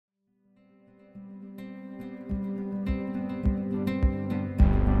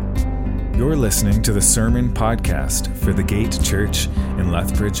You're listening to the Sermon Podcast for the Gate Church in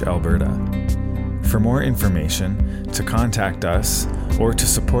Lethbridge, Alberta. For more information, to contact us, or to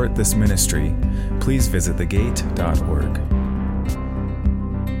support this ministry, please visit thegate.org.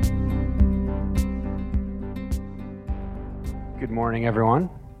 Good morning, everyone.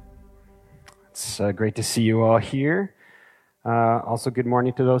 It's great to see you all here. Also, good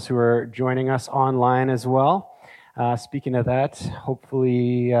morning to those who are joining us online as well. Speaking of that,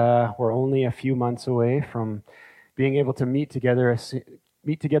 hopefully we're only a few months away from being able to meet together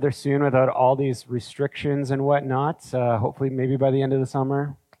soon without all these restrictions and whatnot. Hopefully, maybe by the end of the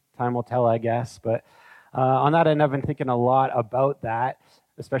summer. Time will tell, I guess. But on that end, I've been thinking a lot about that,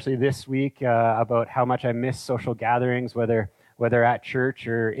 especially this week, about how much I miss social gatherings, whether at church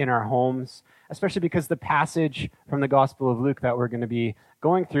or in our homes, especially because the passage from the Gospel of Luke that we're going to be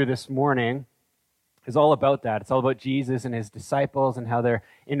going through this morning is all about that. It's all about Jesus and his disciples and how they're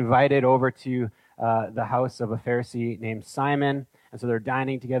invited over to the house of a Pharisee named Simon. And so they're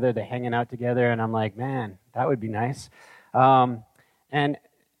dining together, they're hanging out together, and I'm like, man, that would be nice. And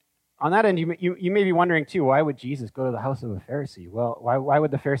on that end, you may be wondering too, why would Jesus go to the house of a Pharisee? Well, why would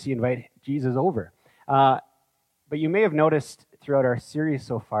the Pharisee invite Jesus over? But you may have noticed throughout our series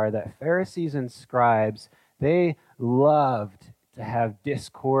so far that Pharisees and scribes, they loved to have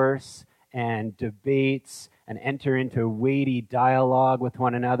discourse and debates and enter into weighty dialogue with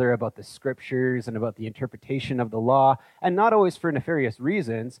one another about the scriptures and about the interpretation of the law, and not always for nefarious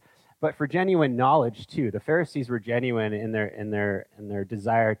reasons, but for genuine knowledge too. The Pharisees were genuine in their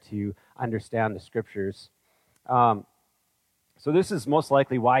desire to understand the scriptures. So this is most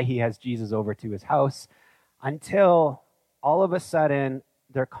likely why he has Jesus over to his house, until all of a sudden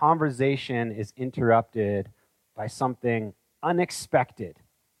their conversation is interrupted by something unexpected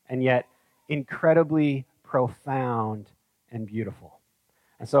and yet incredibly profound and beautiful.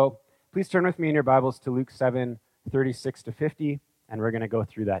 And so please turn with me in your Bibles to Luke 7:36-50, and we're going to go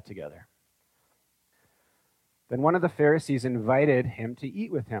through that together. Then one of the Pharisees invited him to eat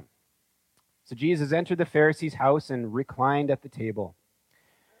with him. So Jesus entered the Pharisee's house and reclined at the table.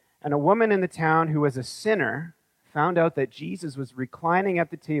 And a woman in the town who was a sinner found out that Jesus was reclining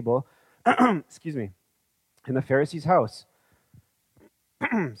at the table, in the Pharisee's house.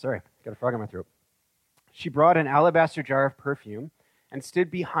 Sorry, got a frog in my throat. She brought an alabaster jar of perfume and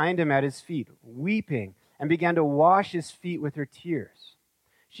stood behind him at his feet, weeping, and began to wash his feet with her tears.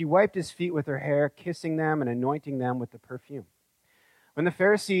 She wiped his feet with her hair, kissing them and anointing them with the perfume. When the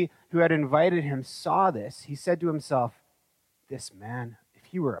Pharisee who had invited him saw this, he said to himself, "This man, if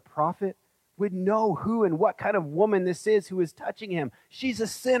he were a prophet, would know who and what kind of woman this is who is touching him. She's a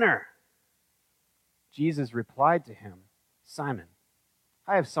sinner." Jesus replied to him, "Simon,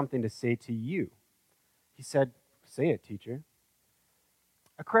 I have something to say to you." He said, "Say it, teacher."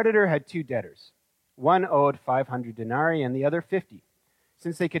 A creditor had two debtors. One owed 500 denarii and the other 50.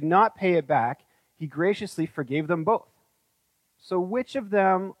 Since they could not pay it back, he graciously forgave them both. So which of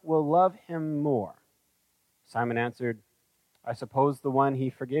them will love him more? Simon answered, "I suppose the one he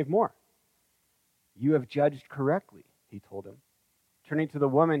forgave more." "You have judged correctly," he told him. Turning to the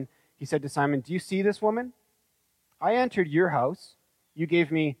woman, he said to Simon, "Do you see this woman? I entered your house. You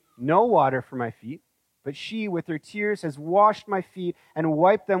gave me no water for my feet, but she, with her tears, has washed my feet and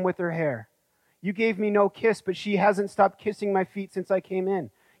wiped them with her hair. You gave me no kiss, but she hasn't stopped kissing my feet since I came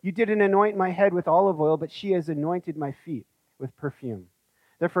in. You didn't anoint my head with olive oil, but she has anointed my feet with perfume.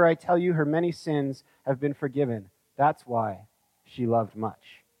 Therefore, I tell you, her many sins have been forgiven. That's why she loved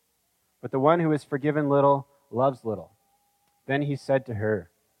much. But the one who is forgiven little loves little." Then he said to her,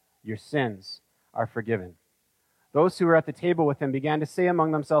 "Your sins are forgiven." Those who were at the table with him began to say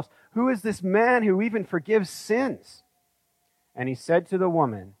among themselves, "Who is this man who even forgives sins?" And he said to the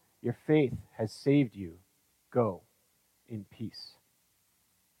woman, "Your faith has saved you. Go in peace."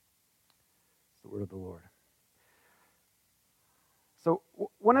 It's the word of the Lord. So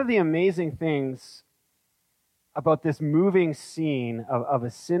one of the amazing things about this moving scene of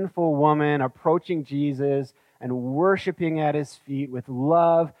a sinful woman approaching Jesus and worshiping at his feet with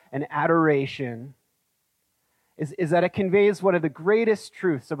love and adoration is that it conveys one of the greatest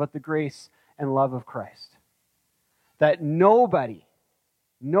truths about the grace and love of Christ. That nobody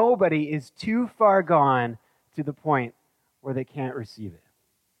is too far gone to the point where they can't receive it.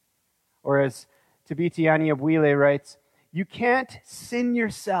 Or as Tabiti Anyabwile writes, "You can't sin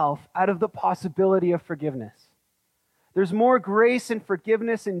yourself out of the possibility of forgiveness. There's more grace and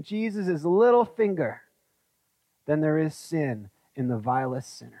forgiveness in Jesus' little finger than there is sin in the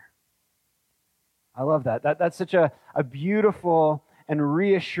vilest sinner." I love that. That's such a beautiful and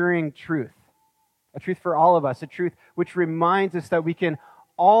reassuring truth. A truth for all of us, a truth which reminds us that we can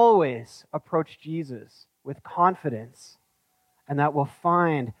always approach Jesus with confidence, and that we'll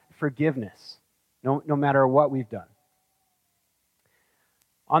find forgiveness, no matter what we've done.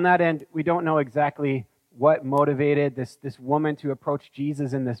 On that end, we don't know exactly what motivated this woman to approach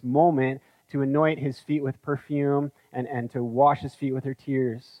Jesus in this moment, to anoint his feet with perfume and to wash his feet with her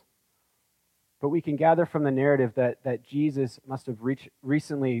tears. But we can gather from the narrative that Jesus must have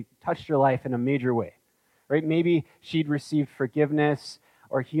recently touched her life in a major way. Right? Maybe she'd received forgiveness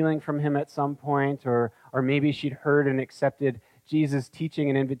or healing from him at some point, or maybe she'd heard and accepted Jesus' teaching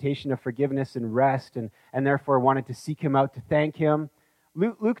an invitation of forgiveness and rest, and therefore wanted to seek him out to thank him.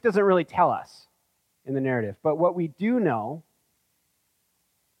 Luke doesn't really tell us in the narrative, but what we do know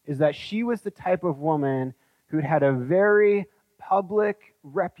is that she was the type of woman who'd had a very public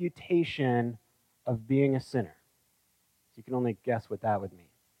reputation of being a sinner. So you can only guess what that would mean.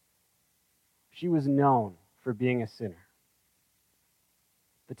 She was known for being a sinner.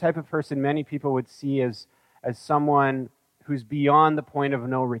 The type of person many people would see as someone who's beyond the point of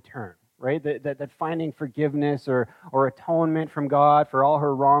no return, right? That finding forgiveness or atonement from God for all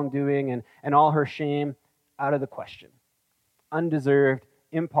her wrongdoing and all her shame out of the question. Undeserved,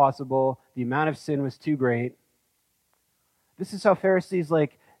 impossible, the amount of sin was too great. This is how Pharisees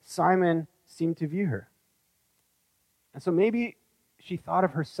like Simon seemed to view her. And so maybe she thought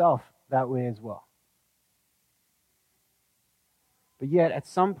of herself that way as well. But yet, at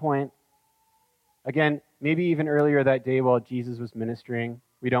some point, again, maybe even earlier that day while Jesus was ministering,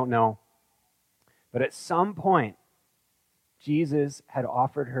 we don't know. But at some point, Jesus had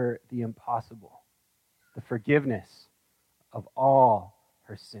offered her the impossible, the forgiveness of all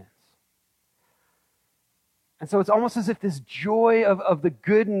her sins. And so it's almost as if this joy of the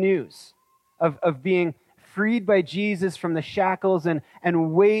good news, of being freed by Jesus from the shackles and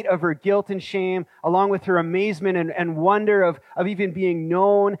weight of her guilt and shame, along with her amazement and wonder of even being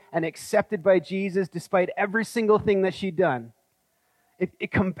known and accepted by Jesus despite every single thing that she'd done.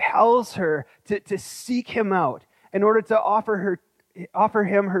 It compels her to seek him out in order to offer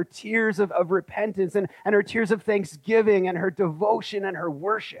him her tears of repentance and her tears of thanksgiving and her devotion and her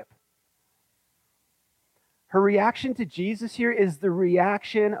worship. Her reaction to Jesus here is the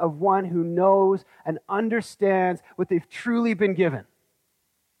reaction of one who knows and understands what they've truly been given.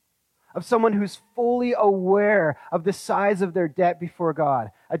 Of someone who's fully aware of the size of their debt before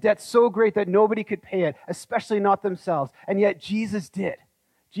God. A debt so great that nobody could pay it, especially not themselves. And yet Jesus did.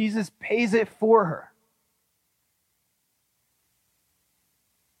 Jesus pays it for her.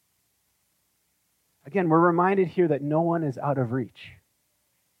 Again, we're reminded here that no one is out of reach.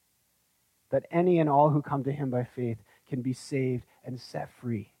 That any and all who come to him by faith can be saved and set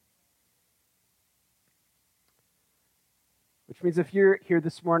free. Which means if you're here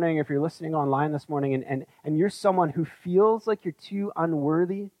this morning, if you're listening online this morning, and you're someone who feels like you're too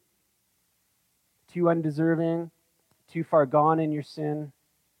unworthy, too undeserving, too far gone in your sin,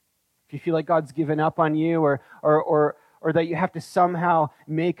 if you feel like God's given up on you or that you have to somehow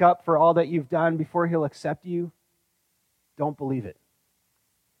make up for all that you've done before he'll accept you, don't believe it.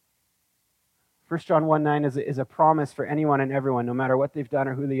 1 John 1:9 is a promise for anyone and everyone, no matter what they've done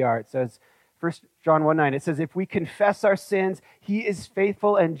or who they are. It says, 1 John 1:9, it says, if we confess our sins, he is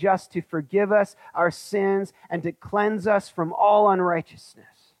faithful and just to forgive us our sins and to cleanse us from all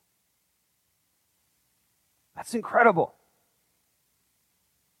unrighteousness. That's incredible.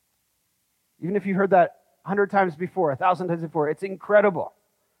 Even if you heard that 100 times before, 1,000 times before, it's incredible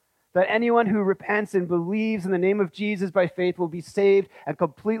that anyone who repents and believes in the name of Jesus by faith will be saved and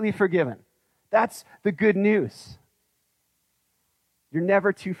completely forgiven. That's the good news. You're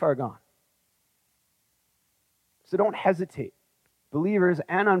never too far gone. So don't hesitate, believers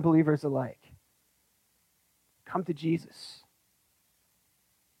and unbelievers alike. Come to Jesus.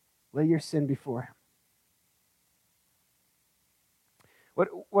 Lay your sin before him.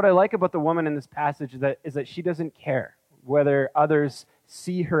 What I like about the woman in this passage is that she doesn't care whether others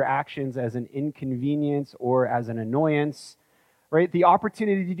see her actions as an inconvenience or as an annoyance. Right? The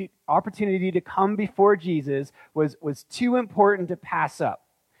opportunity to come before Jesus was too important to pass up.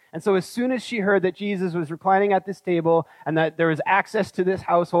 And so as soon as she heard that Jesus was reclining at this table and that there was access to this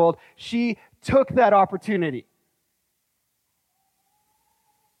household, she took that opportunity.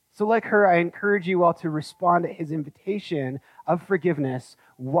 So like her, I encourage you all to respond to his invitation of forgiveness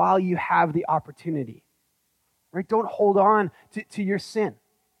while you have the opportunity. Right? Don't hold on to your sin.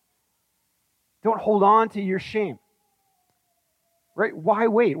 Don't hold on to your shame. Right? Why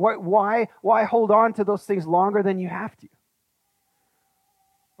wait? Why hold on to those things longer than you have to?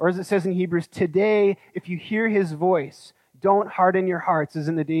 Or as it says in Hebrews, today, if you hear his voice, don't harden your hearts as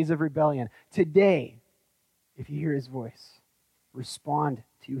in the days of rebellion. Today, if you hear his voice. respond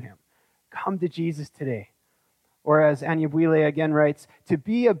to him. Come to Jesus today. Or as Anyabwile again writes, to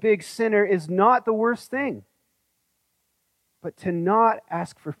be a big sinner is not the worst thing. But to not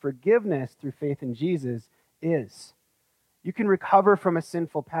ask for forgiveness through faith in Jesus is. You can recover from a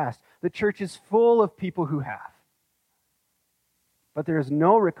sinful past. The church is full of people who have. But there is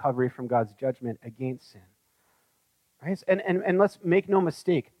no recovery from God's judgment against sin. Right? And let's make no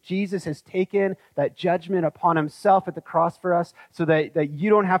mistake, Jesus has taken that judgment upon himself at the cross for us so that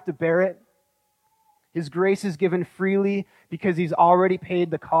you don't have to bear it. His grace is given freely because he's already paid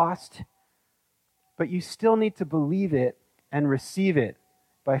the cost. But you still need to believe it and receive it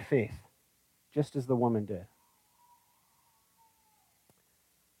by faith, just as the woman did.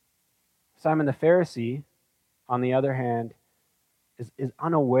 Simon the Pharisee, on the other hand, is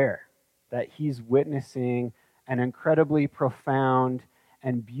unaware that he's witnessing an incredibly profound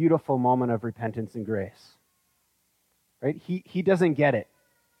and beautiful moment of repentance and grace. Right? He doesn't get it.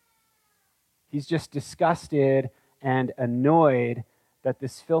 He's just disgusted and annoyed that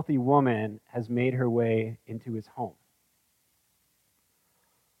this filthy woman has made her way into his home.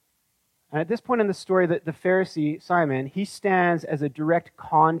 And at this point in the story, the Pharisee, Simon, he stands as a direct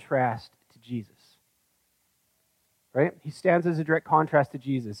contrast to Jesus. Right? He stands as a direct contrast to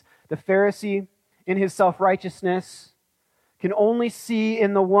Jesus. The Pharisee, in his self-righteousness, can only see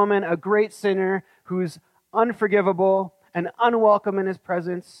in the woman a great sinner who's unforgivable and unwelcome in his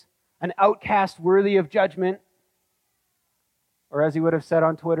presence, an outcast worthy of judgment. Or as he would have said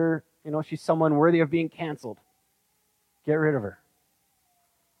on Twitter, she's someone worthy of being canceled. Get rid of her.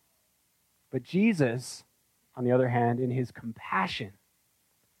 But Jesus, on the other hand, in his compassion,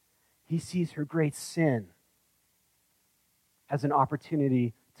 he sees her great sin as an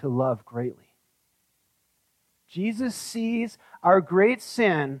opportunity to love greatly. Jesus sees our great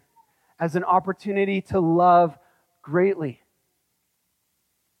sin as an opportunity to love greatly.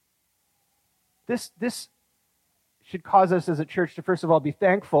 This should cause us as a church to, first of all, be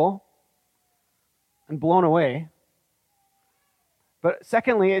thankful and blown away. But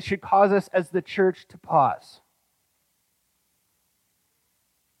secondly, it should cause us as the church to pause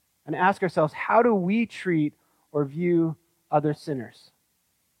and ask ourselves, how do we treat or view other sinners?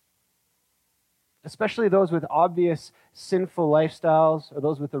 Especially those with obvious sinful lifestyles or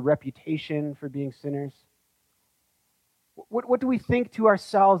those with a reputation for being sinners. What do we think to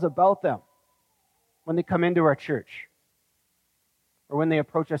ourselves about them when they come into our church? Or when they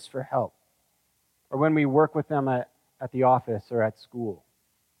approach us for help? Or when we work with them at the office or at school?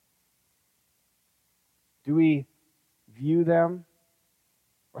 Do we view them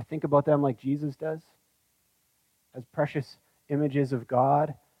or think about them like Jesus does? As precious images of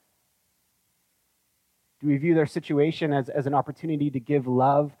God? Do we view their situation as an opportunity to give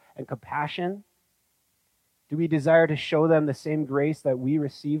love and compassion? Do we desire to show them the same grace that we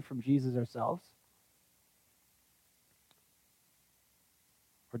receive from Jesus ourselves?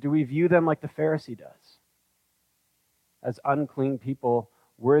 Or do we view them like the Pharisee does? As unclean people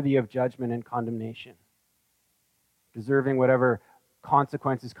worthy of judgment and condemnation, deserving whatever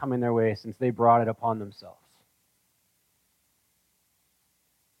consequences come in their way since they brought it upon themselves.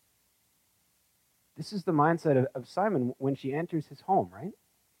 This is the mindset of Simon when she enters his home, right?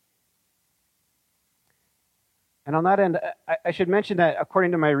 And on that end, I should mention that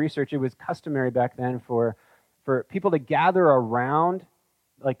according to my research, it was customary back then for people to gather around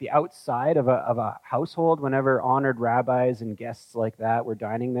like the outside of a household whenever honored rabbis and guests like that were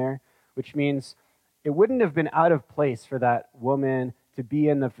dining there, which means it wouldn't have been out of place for that woman to be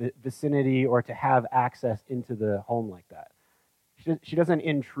in the vicinity or to have access into the home like that. She doesn't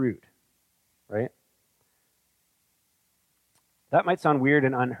intrude, right? That might sound weird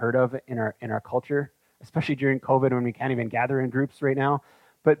and unheard of in our culture, especially during COVID when we can't even gather in groups right now.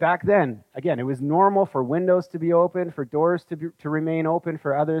 But back then, again, it was normal for windows to be open, for doors to remain open,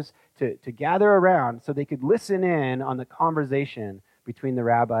 for others to gather around so they could listen in on the conversation between the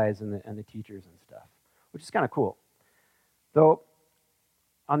rabbis and the teachers and stuff, which is kind of cool. Though,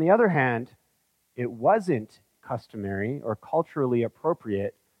 on the other hand, it wasn't customary or culturally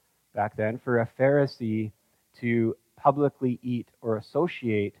appropriate back then for a Pharisee to publicly eat or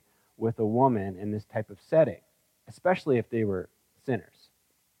associate with a woman in this type of setting, especially if they were sinners.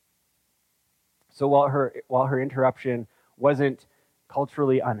 So while her interruption wasn't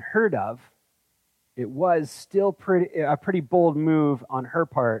culturally unheard of, it was still a pretty bold move on her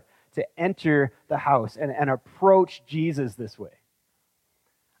part to enter the house and approach Jesus this way.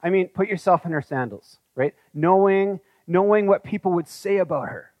 I mean, put yourself in her sandals, right? Knowing what people would say about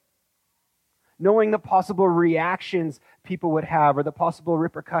her. Knowing the possible reactions people would have or the possible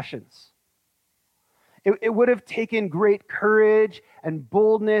repercussions. It would have taken great courage and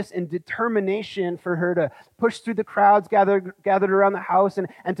boldness and determination for her to push through the crowds gathered around the house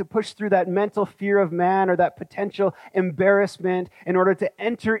and to push through that mental fear of man or that potential embarrassment in order to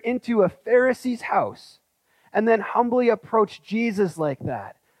enter into a Pharisee's house and then humbly approach Jesus like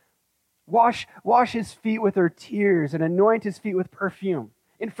that. Wash his feet with her tears and anoint his feet with perfume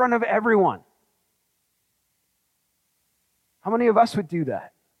in front of everyone. How many of us would do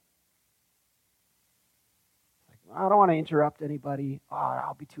that? I don't want to interrupt anybody. Oh,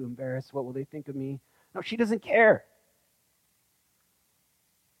 I'll be too embarrassed. What will they think of me? No, she doesn't care.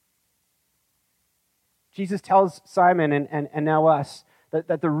 Jesus tells Simon and now us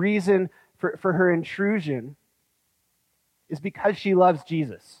that the reason for her intrusion is because she loves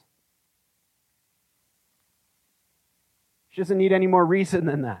Jesus. She doesn't need any more reason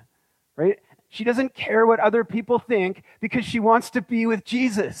than that, right? She doesn't care what other people think because she wants to be with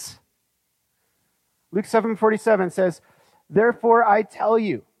Jesus. Luke 7:47 says, "Therefore I tell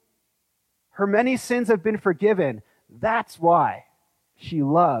you, her many sins have been forgiven. That's why she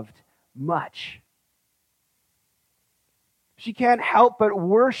loved much." She can't help but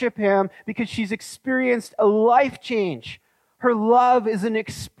worship him because she's experienced a life change. Her love is an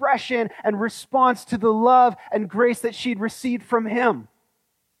expression and response to the love and grace that she'd received from him.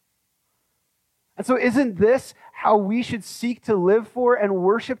 And so isn't this how we should seek to live for and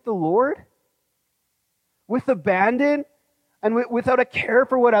worship the Lord? With abandon and without a care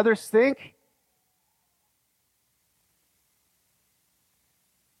for what others think?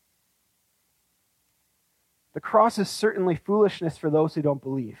 The cross is certainly foolishness for those who don't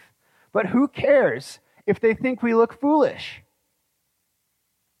believe. But who cares if they think we look foolish?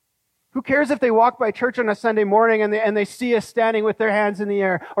 Who cares if they walk by church on a Sunday morning and they see us standing with their hands in the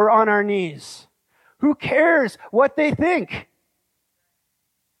air or on our knees? Who cares what they think?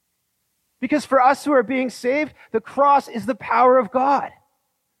 Because for us who are being saved, the cross is the power of God.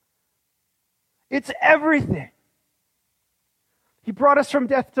 It's everything. He brought us from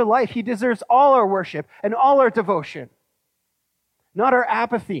death to life. He deserves all our worship and all our devotion, not our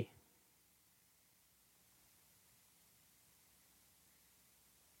apathy.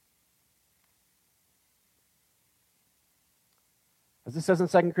 As it says in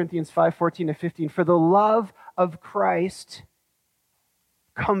 2 Corinthians 5:14-15, "For the love of Christ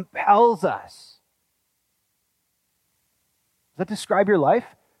compels us." Does that describe your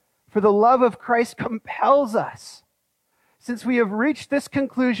life? For the love of Christ compels us, since we have reached this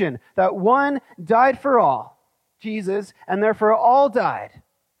conclusion that one died for all, Jesus, and therefore all died.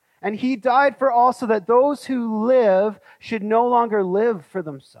 And he died for all so that those who live should no longer live for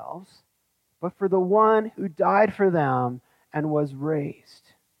themselves, but for the one who died for them and was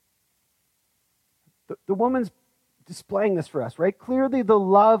raised. The woman's displaying this for us, right? Clearly the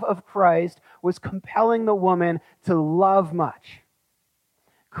love of Christ was compelling the woman to love much.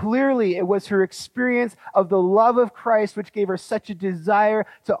 Clearly it was her experience of the love of Christ which gave her such a desire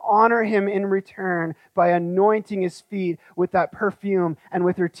to honor him in return by anointing his feet with that perfume and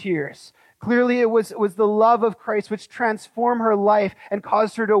with her tears. Clearly it was the love of Christ which transformed her life and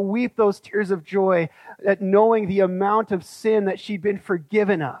caused her to weep those tears of joy at knowing the amount of sin that she'd been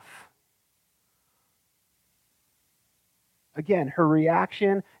forgiven of. Again, her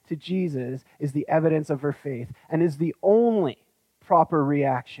reaction to Jesus is the evidence of her faith and is the only proper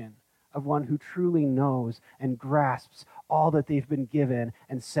reaction of one who truly knows and grasps all that they've been given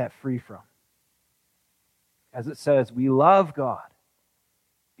and set free from. As it says, we love God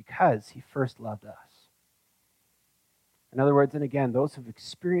because he first loved us. In other words, and again, those who've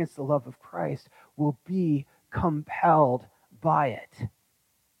experienced the love of Christ will be compelled by it.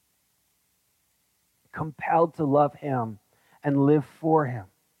 Compelled to love him and live for him,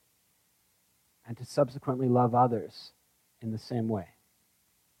 and to subsequently love others in the same way.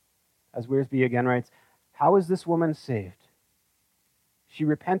 As Wiersbe again writes, how is this woman saved? She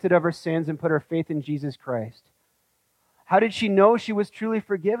repented of her sins and put her faith in Jesus Christ. How did she know she was truly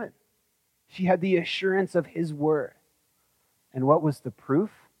forgiven? She had the assurance of his word. And what was the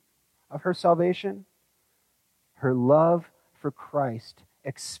proof of her salvation? Her love for Christ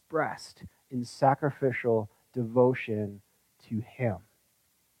expressed in sacrificial devotion to him.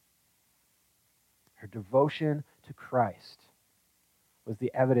 Her devotion to Christ was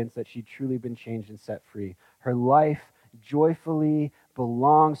the evidence that she'd truly been changed and set free. Her life joyfully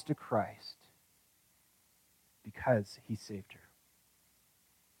belongs to Christ because he saved her.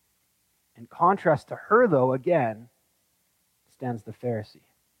 In contrast to her, though, again, stands the Pharisee.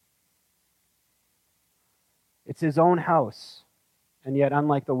 It's his own house, and yet,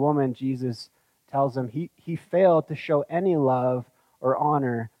 unlike the woman, Jesus tells him he failed to show any love or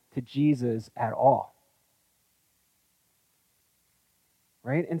honor to Jesus at all.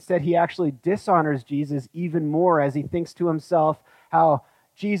 right? Instead, he actually dishonors Jesus even more as he thinks to himself how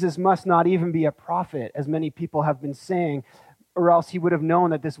Jesus must not even be a prophet, as many people have been saying, or else he would have known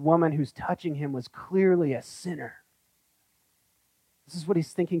that this woman who's touching him was clearly a sinner. This is what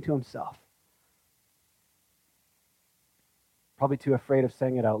he's thinking to himself. Probably too afraid of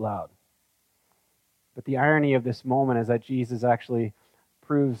saying it out loud. But the irony of this moment is that Jesus actually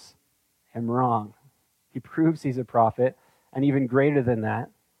proves him wrong. He proves he's a prophet, and even greater than that,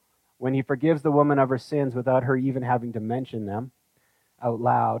 when he forgives the woman of her sins without her even having to mention them out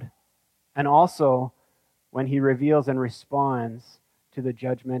loud, and also when he reveals and responds to the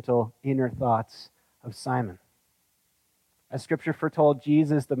judgmental inner thoughts of Simon. As Scripture foretold,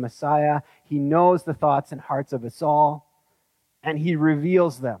 Jesus, the Messiah, he knows the thoughts and hearts of us all, and he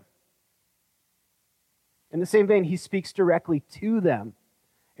reveals them. In the same vein, he speaks directly to them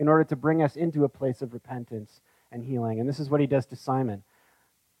in order to bring us into a place of repentance and healing. And this is what he does to Simon.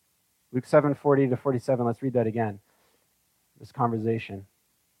 Luke 7:40-47, let's read that again, this conversation.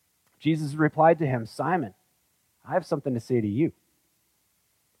 Jesus replied to him, "Simon, I have something to say to you."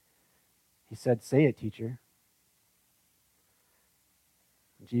 He said, "Say it, teacher."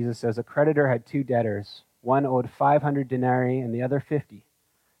 Jesus says, "A creditor had 2 debtors. One owed 500 denarii and the other 50.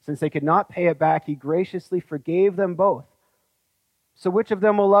 Since they could not pay it back, he graciously forgave them both. So which of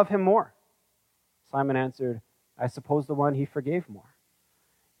them will love him more?" Simon answered, "I suppose the one he forgave more."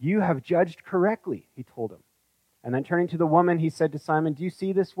 "You have judged correctly," he told him. And then turning to the woman, he said to Simon, "Do you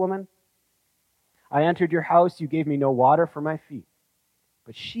see this woman? I entered your house, you gave me no water for my feet.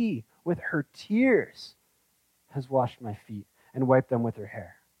 But she, with her tears, has washed my feet and wiped them with her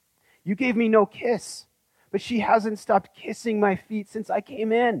hair. You gave me no kiss, but she hasn't stopped kissing my feet since I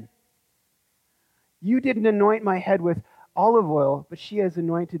came in. You didn't anoint my head with olive oil, but she has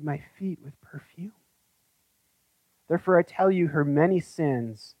anointed my feet with perfume. Therefore I tell you, her many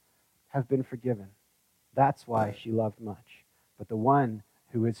sins have been forgiven. That's why she loved much. But the one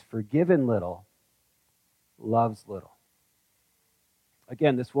who is forgiven little loves little."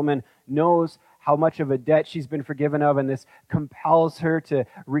 Again, this woman knows how much of a debt she's been forgiven of, and this compels her to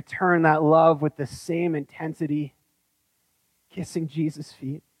return that love with the same intensity, kissing Jesus'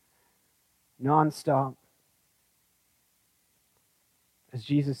 feet, nonstop. As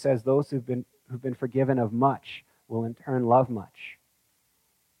Jesus says, those who've been forgiven of much will in turn love much.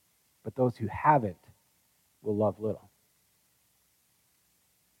 But those who haven't will love little.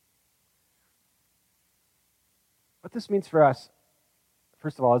 What this means for us,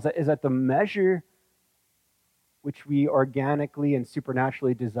 first of all, is that the measure which we organically and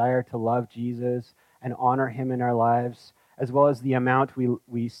supernaturally desire to love Jesus and honor him in our lives, as well as the amount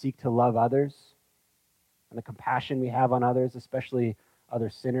we seek to love others and the compassion we have on others, especially other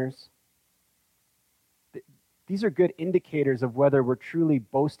sinners, these are good indicators of whether we're truly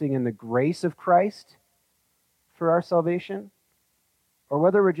boasting in the grace of Christ for our salvation, or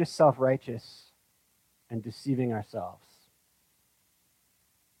whether we're just self-righteous and deceiving ourselves.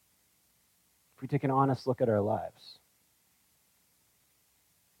 If we take an honest look at our lives,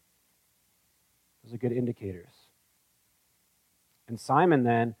 those are good indicators. And Simon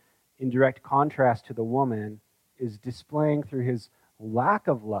then, in direct contrast to the woman, is displaying through his lack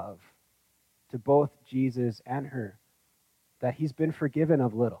of love to both Jesus and her that he's been forgiven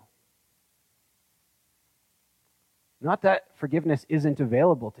of little. Not that forgiveness isn't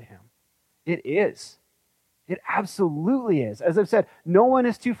available to him. It is. It absolutely is. As I've said, no one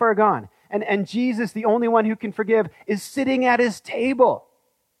is too far gone. And Jesus, the only one who can forgive, is sitting at his table.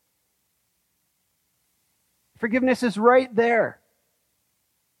 Forgiveness is right there.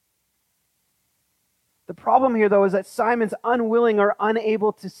 The problem here, though, is that Simon's unwilling or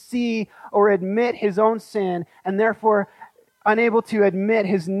unable to see or admit his own sin, and therefore unable to admit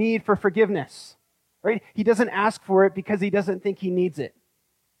his need for forgiveness. Right? He doesn't ask for it because he doesn't think he needs it.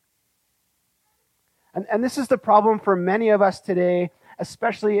 And this is the problem for many of us today,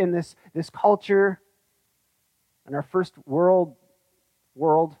 especially in this culture, in our first world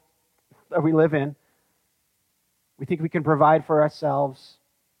that we live in. We think we can provide for ourselves.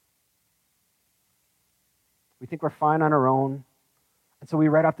 We think we're fine on our own. And so we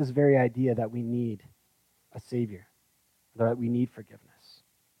write off this very idea that we need a Savior, that we need forgiveness.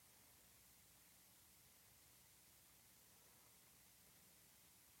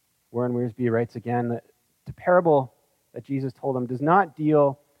 Warren Wiersbe writes again that the parable that Jesus told him does not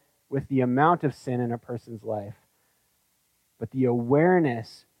deal with the amount of sin in a person's life, but the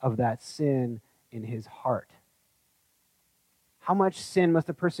awareness of that sin in his heart. How much sin must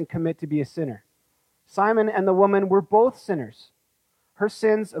a person commit to be a sinner? Simon and the woman were both sinners. Her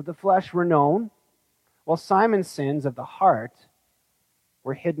sins of the flesh were known, while Simon's sins of the heart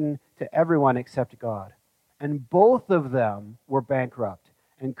were hidden to everyone except God. And both of them were bankrupt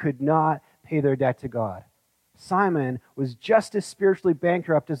and could not pay their debt to God. Simon was just as spiritually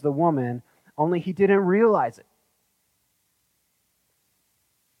bankrupt as the woman, only he didn't realize it.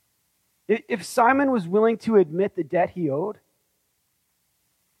 If Simon was willing to admit the debt he owed,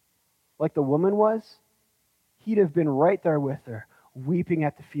 like the woman was, he'd have been right there with her, weeping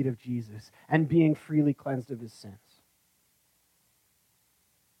at the feet of Jesus and being freely cleansed of his sins.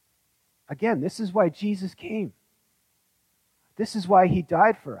 Again, this is why Jesus came. This is why he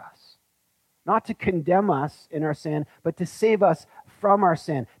died for us. Not to condemn us in our sin, but to save us from our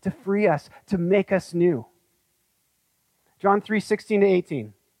sin, to free us, to make us new. John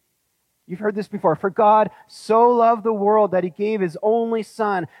 3:16-18. You've heard this before. For God so loved the world that he gave his only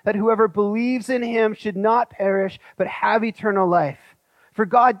Son, that whoever believes in him should not perish, but have eternal life. For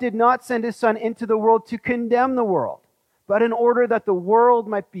God did not send his Son into the world to condemn the world, but in order that the world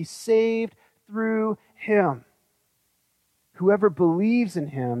might be saved through him. Whoever believes in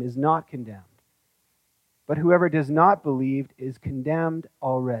him is not condemned, but whoever does not believe is condemned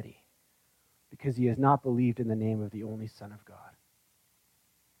already, because he has not believed in the name of the only Son of God.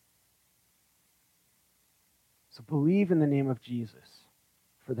 So believe in the name of Jesus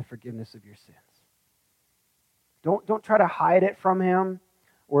for the forgiveness of your sins. Don't try to hide it from him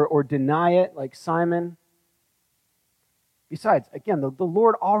or deny it like Simon. Besides, again, the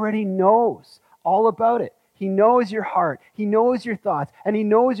Lord already knows all about it. He knows your heart. He knows your thoughts. And he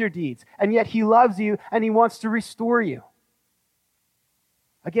knows your deeds. And yet he loves you and he wants to restore you.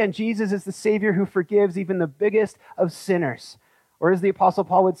 Again, Jesus is the Savior who forgives even the biggest of sinners. Or as the Apostle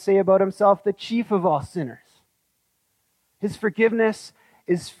Paul would say about himself, the chief of all sinners. His forgiveness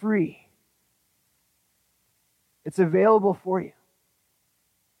is free. It's available for you.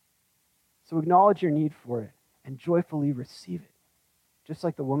 So acknowledge your need for it and joyfully receive it, just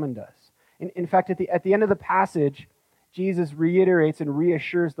like the woman does. In fact, at the end of the passage, Jesus reiterates and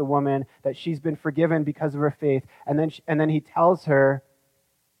reassures the woman that she's been forgiven because of her faith, and then he tells her,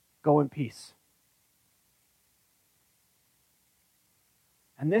 go in peace.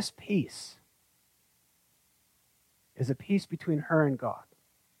 And this peace is a peace between her and God.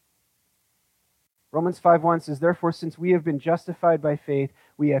 Romans 5:1 says, therefore, since we have been justified by faith,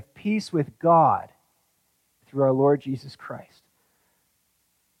 we have peace with God through our Lord Jesus Christ.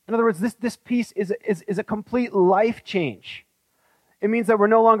 In other words, this peace is a complete life change. It means that we're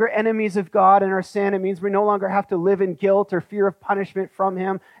no longer enemies of God and our sin. It means we no longer have to live in guilt or fear of punishment from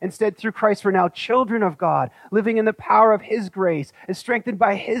him. Instead, through Christ, we're now children of God, living in the power of his grace, and strengthened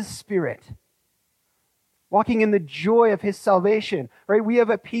by his Spirit, walking in the joy of his salvation. Right? We have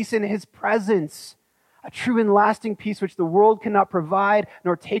a peace in his presence, a true and lasting peace which the world cannot provide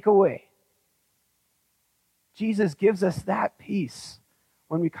nor take away. Jesus gives us that peace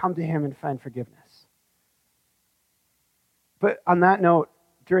when we come to him and find forgiveness. But on that note,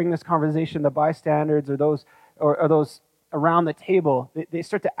 during this conversation, the bystanders or those around the table, they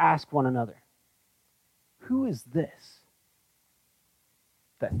start to ask one another, who is this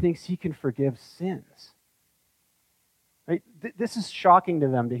that thinks he can forgive sins? Right? This is shocking to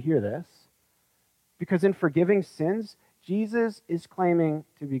them to hear this, because in forgiving sins, Jesus is claiming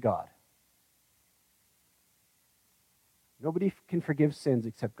to be God. Nobody can forgive sins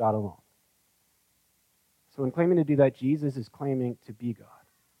except God alone. So in claiming to do that, Jesus is claiming to be God.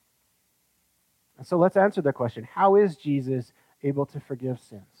 And so let's answer the question, how is Jesus able to forgive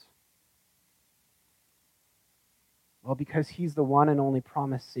sins? Well, because he's the one and only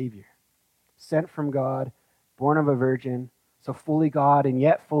promised Savior, sent from God, born of a virgin, so fully God and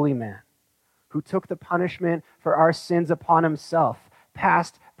yet fully man, who took the punishment for our sins upon himself,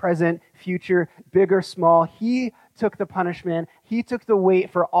 past, present, future, big or small. He took the punishment. He took the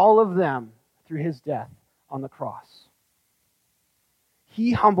weight for all of them through his death on the cross.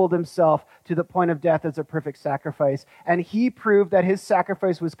 He humbled himself to the point of death as a perfect sacrifice, and he proved that his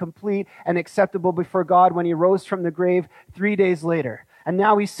sacrifice was complete and acceptable before God when he rose from the grave 3 days later. And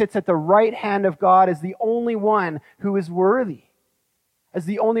now he sits at the right hand of God as the only one who is worthy, as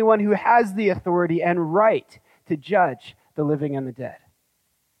the only one who has the authority and right to judge the living and the dead.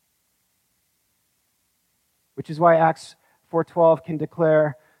 Which is why Acts 4:12 can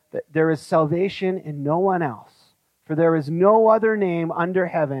declare that there is salvation in no one else, for there is no other name under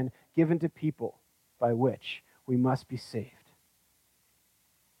heaven given to people by which we must be saved.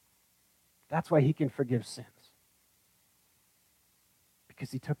 That's why he can forgive sins.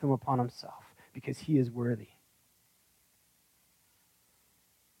 Because he took them upon himself, because he is worthy.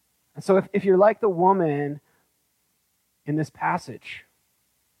 And so if you're like the woman in this passage,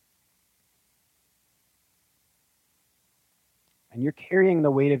 and you're carrying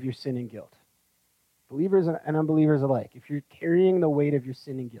the weight of your sin and guilt, believers and unbelievers alike, if you're carrying the weight of your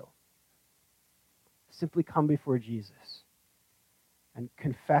sin and guilt, simply come before Jesus and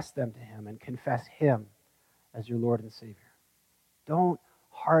confess them to him and confess him as your Lord and Savior. Don't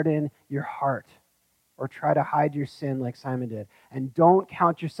harden your heart or try to hide your sin like Simon did. And don't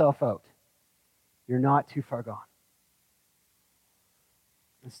count yourself out. You're not too far gone.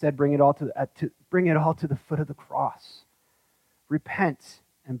 Instead, bring it all to the foot of the cross. Repent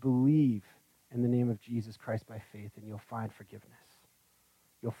and believe in the name of Jesus Christ by faith, and you'll find forgiveness.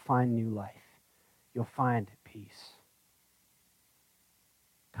 You'll find new life. You'll find peace.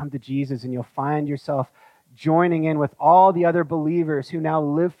 Come to Jesus and you'll find yourself joining in with all the other believers who now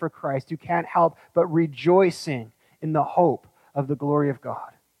live for Christ, who can't help but rejoicing in the hope of the glory of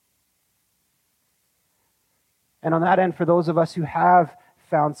God. And on that end, for those of us who have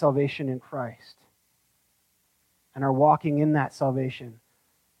found salvation in Christ and are walking in that salvation,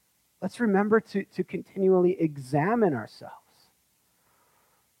 let's remember to continually examine ourselves.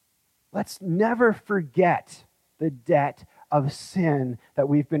 Let's never forget the debt of sin that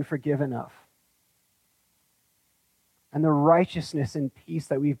we've been forgiven of, and the righteousness and peace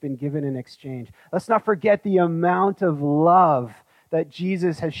that we've been given in exchange. Let's not forget the amount of love that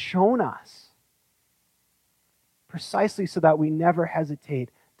Jesus has shown us, precisely so that we never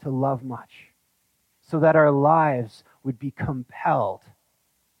hesitate to love much, so that our lives would be compelled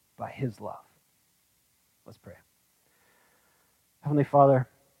by his love. Let's pray. Heavenly Father,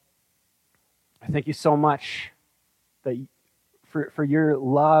 I thank you so much that for your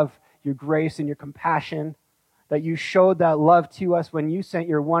love, your grace, and your compassion, that you showed that love to us when you sent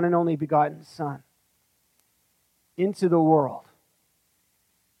your one and only begotten Son into the world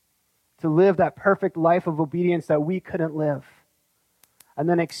to live that perfect life of obedience that we couldn't live, and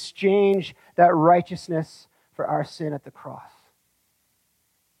then exchange that righteousness for our sin at the cross.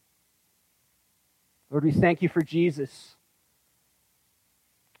 Lord, we thank you for Jesus.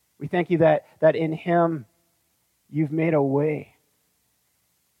 We thank you that in him you've made a way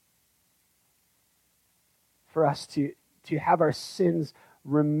for us to have our sins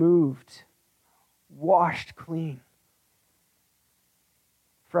removed, washed clean,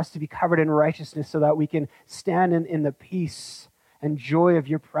 for us to be covered in righteousness so that we can stand in the peace and joy of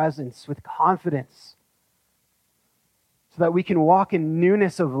your presence with confidence, so that we can walk in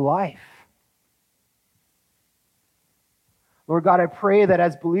newness of life. Lord God, I pray that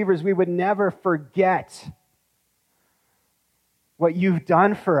as believers we would never forget what you've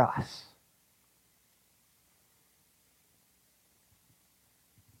done for us.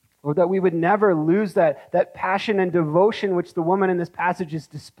 Lord, that we would never lose that passion and devotion which the woman in this passage is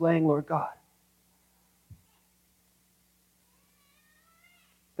displaying, Lord God.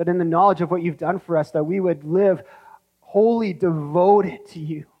 That in the knowledge of what you've done for us, that we would live wholly devoted to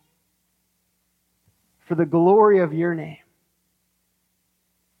you for the glory of your name.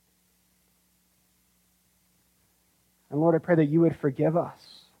 And Lord, I pray that you would forgive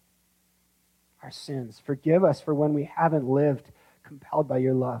us our sins. Forgive us for when we haven't lived compelled by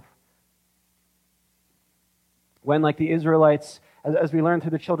your love. When, like the Israelites, as we learned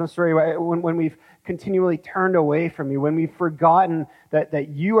through the children's story, when we've continually turned away from you, when we've forgotten that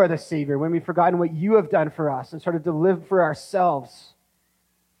you are the Savior, when we've forgotten what you have done for us and started to live for ourselves.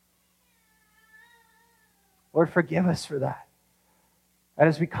 Lord, forgive us for that. And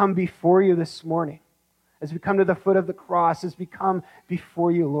as we come before you this morning, as we come to the foot of the cross, as we come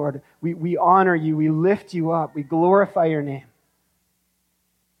before you, Lord, we honor you, we lift you up, we glorify your name.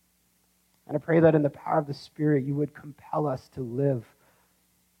 And I pray that in the power of the Spirit, you would compel us to live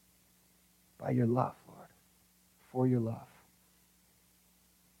by your love, Lord, for your love.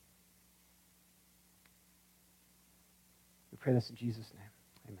 We pray this in Jesus' name.